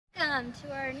Welcome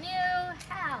to our new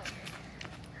house.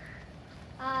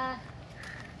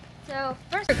 So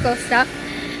first cool stuff.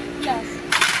 Yes.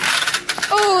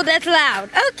 Oh, that's loud.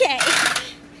 Okay.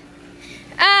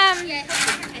 Yeah,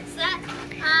 it's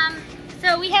that.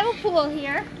 So we have a pool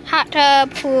here. Hot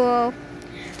tub, pool,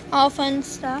 all fun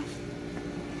stuff.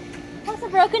 Plus a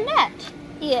broken net.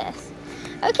 Yes.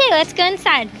 Okay, let's go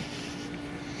inside.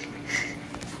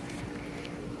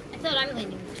 I thought I was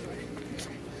leading the tour.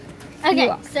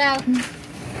 Okay, so in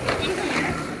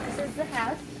here, this is the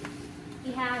house.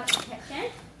 We have a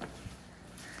kitchen.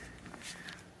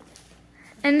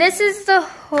 And this is the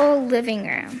whole living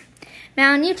room.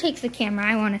 Now, you take the camera.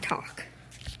 I want to talk.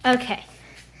 Okay.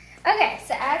 Okay,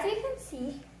 so as you can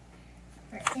see,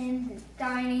 we're in the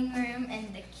dining room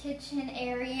and the kitchen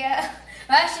area.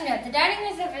 Well, actually, no, the dining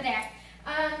room is over there.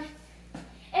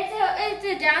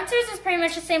 The downstairs is pretty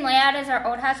much the same layout as our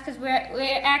old house because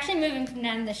we're actually moving from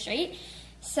down the street.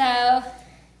 So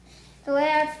the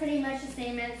layout's pretty much the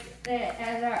same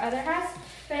as our other house.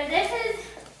 But this is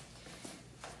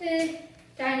the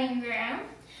dining room.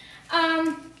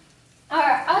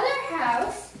 Our other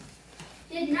house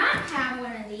did not have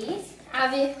one of these.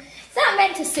 It's not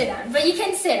meant to sit on, but you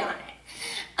can sit on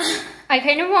it. I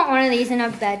kind of want one of these in a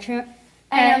bedroom.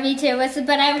 I know, me too.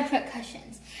 But I would put cushions.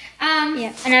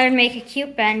 Yeah, and I would make a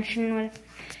cute bench and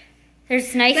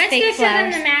there's nice fake flowers. Let's go show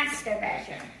them the master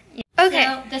bedroom. Yeah. Okay.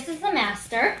 So this is the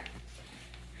master.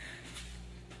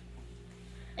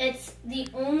 It's the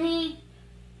only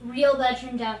real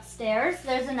bedroom downstairs.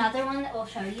 There's another one that we'll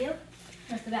show you.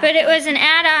 But it was an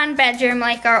add-on bedroom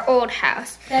like our old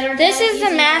house. This is the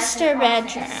master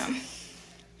bedroom.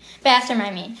 Bathroom,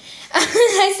 I mean.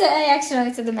 I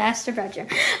accidentally said the master bedroom.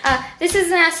 This is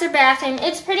the master bathroom.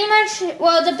 It's pretty much,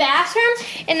 well, the bathroom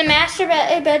in the master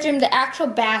bedroom, the actual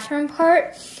bathroom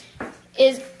part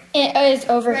is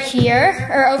over here,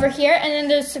 and then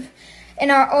there's,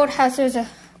 in our old house, there's a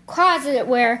closet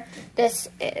where this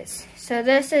is. So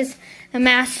this is the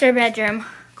master bedroom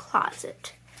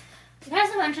closet. It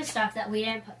has a bunch of stuff that we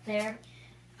didn't put there.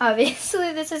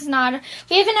 Obviously, this is not,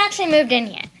 we haven't actually moved in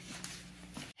yet.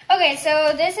 Okay,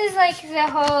 so this is like the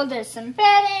whole, there's some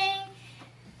bedding,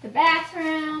 the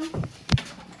bathroom.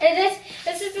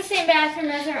 This is the same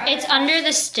bathroom as our other It's house. Under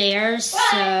the stairs,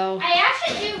 well, so. I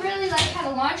actually do really like how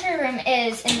the laundry room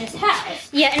is in this house.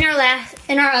 Yeah,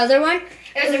 in our other one,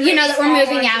 you know, that we're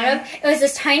moving out of, it was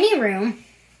this tiny room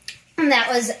that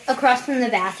was across from the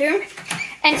bathroom.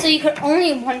 And so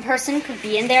only one person could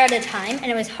be in there at a time, and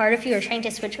it was hard if you were trying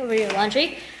to switch over your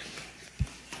laundry.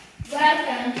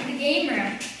 Welcome to the game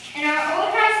room. In our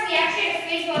old house, we actually had a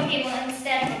baseball table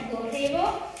instead of a pool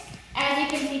table. As you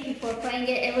can see, people were playing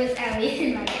it. It was Allie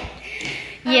and my dad.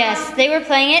 Yes, they were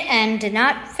playing it and did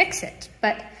not fix it,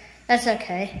 but that's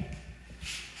okay.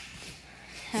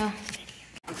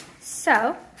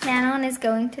 So Madeline is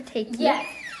going to take you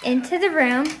into the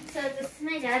room. So this is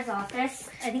my dad's office.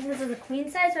 I think this is a queen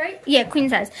size, right? Yeah, queen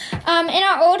size. In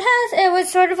our old house, it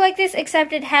was sort of like this,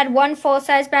 except it had one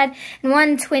full-size bed and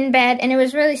one twin bed, and it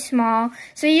was really small.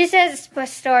 So we used it as a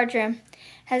storage room. It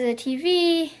has a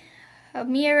TV, a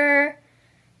mirror,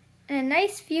 and a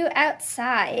nice view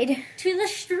outside. To the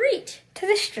street. To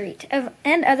the street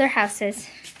and other houses.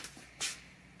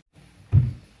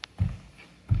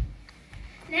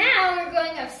 Now we're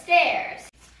going upstairs.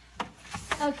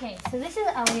 Okay, so this is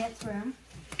Elliot's room.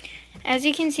 As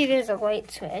you can see, there's a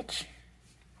light switch.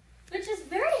 Which is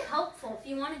very helpful if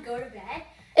you want to go to bed.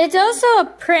 It's also a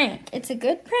prank. It's a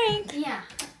good prank. Yeah.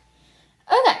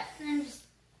 Okay.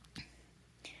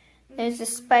 There's a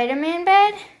Spider-Man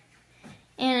bed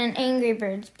and an Angry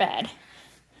Birds bed.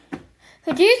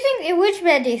 Who do you think, which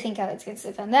bed do you think Alex could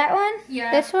sleep on? That one?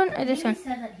 Yeah. This one or this one? He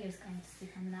said that he was going to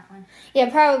sleep on that one. Yeah,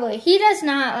 probably. He does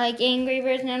not like Angry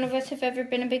Birds. None of us have ever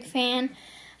been a big fan.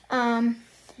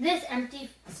 This empty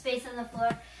space on the floor,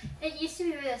 it used to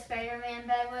be where the Spider-Man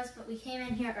bed was, but we came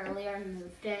in here earlier and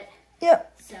moved it.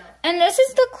 Yep. So. And this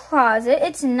is the closet.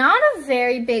 It's not a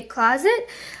very big closet,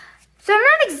 so I'm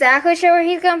not exactly sure where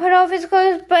he's going to put all of his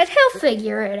clothes, but he'll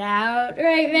figure it out.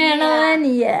 Right, Madeline?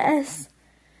 Yeah. Yes.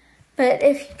 But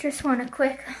if you just want a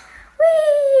quick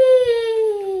wee.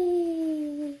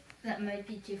 That might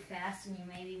be too fast, and you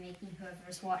may be making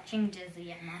whoever's watching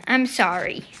dizzy. I'm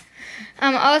sorry.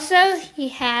 Also, he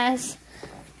has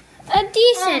a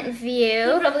decent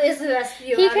view. He probably has the best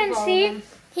view.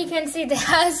 He can see the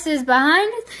houses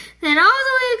behind us, and all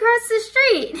the way across the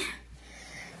street.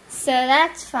 So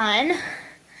that's fun.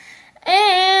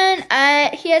 And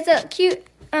he has a cute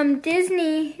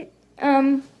Disney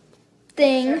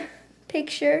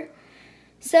picture.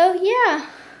 So yeah.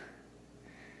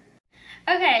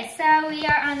 Okay, so we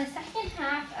are on the second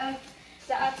half of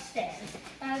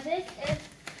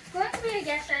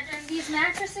guest bedroom. These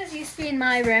mattresses used to be in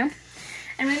my room,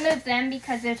 and we moved them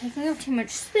because they're taking up too much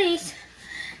space.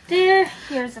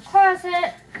 Here's the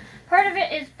closet. Part of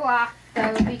it is blocked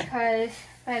though because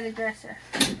by the dresser.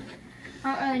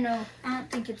 I don't really know. I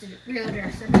don't think it's a real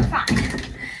dresser, but fine.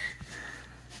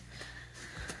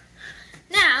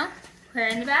 Now, we're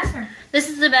in the bathroom. This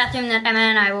is the bathroom that Emma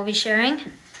and I will be sharing.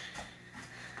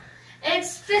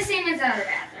 It's the same as the other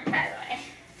bathroom, by the way.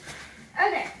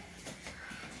 Okay.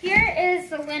 Here is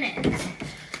the linens.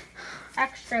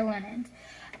 Extra linens.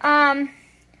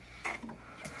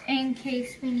 In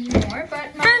case we need more,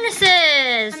 but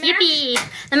furnaces! Yippee!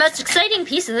 The most exciting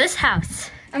piece of this house.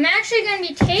 I'm actually going to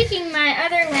be taking my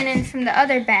other linens from the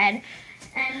other bed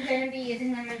and going to be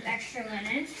using them as extra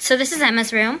linens. So this is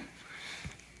Emma's room.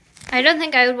 I don't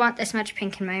think I would want this much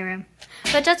pink in my room,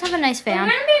 but it does have a nice fan. I'm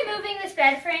going to be moving this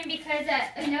bed frame because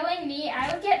knowing me,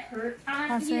 I would get hurt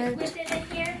with it in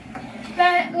here.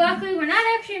 But luckily, we're not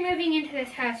actually moving into this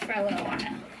house for a little while.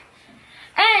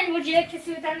 And would you like to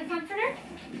see what's on the comforter?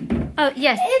 Oh,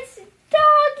 yes. It's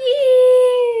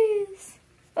doggies!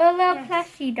 Little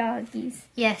plushy doggies.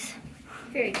 Yes.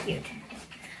 Very cute.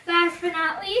 Last but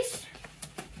not least,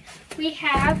 we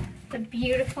have the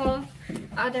beautiful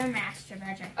other master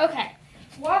bedroom. Okay,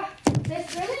 well,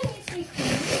 this really needs to be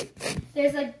cleaned.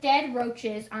 There's like dead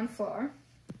roaches on the floor.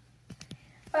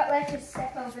 But let's just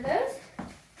step over those.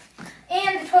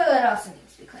 And the toilet also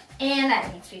needs to be cleaned. And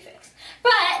that needs to be fixed.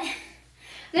 But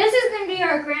this is going to be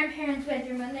our grandparents'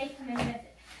 bedroom when they come and visit.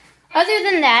 Other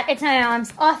than that, it's my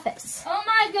mom's office. Oh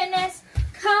my goodness.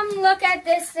 Come look at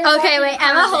this. Okay, wait,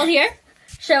 Emma, hold here.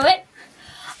 Show it.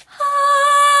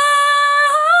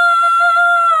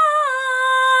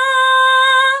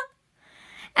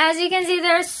 As you can see,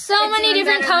 there are so many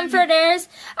different comforters,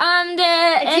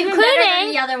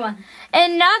 including the other one.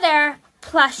 Another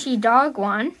plushy dog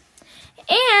one,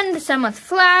 and some with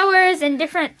flowers and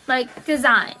different like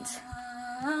designs.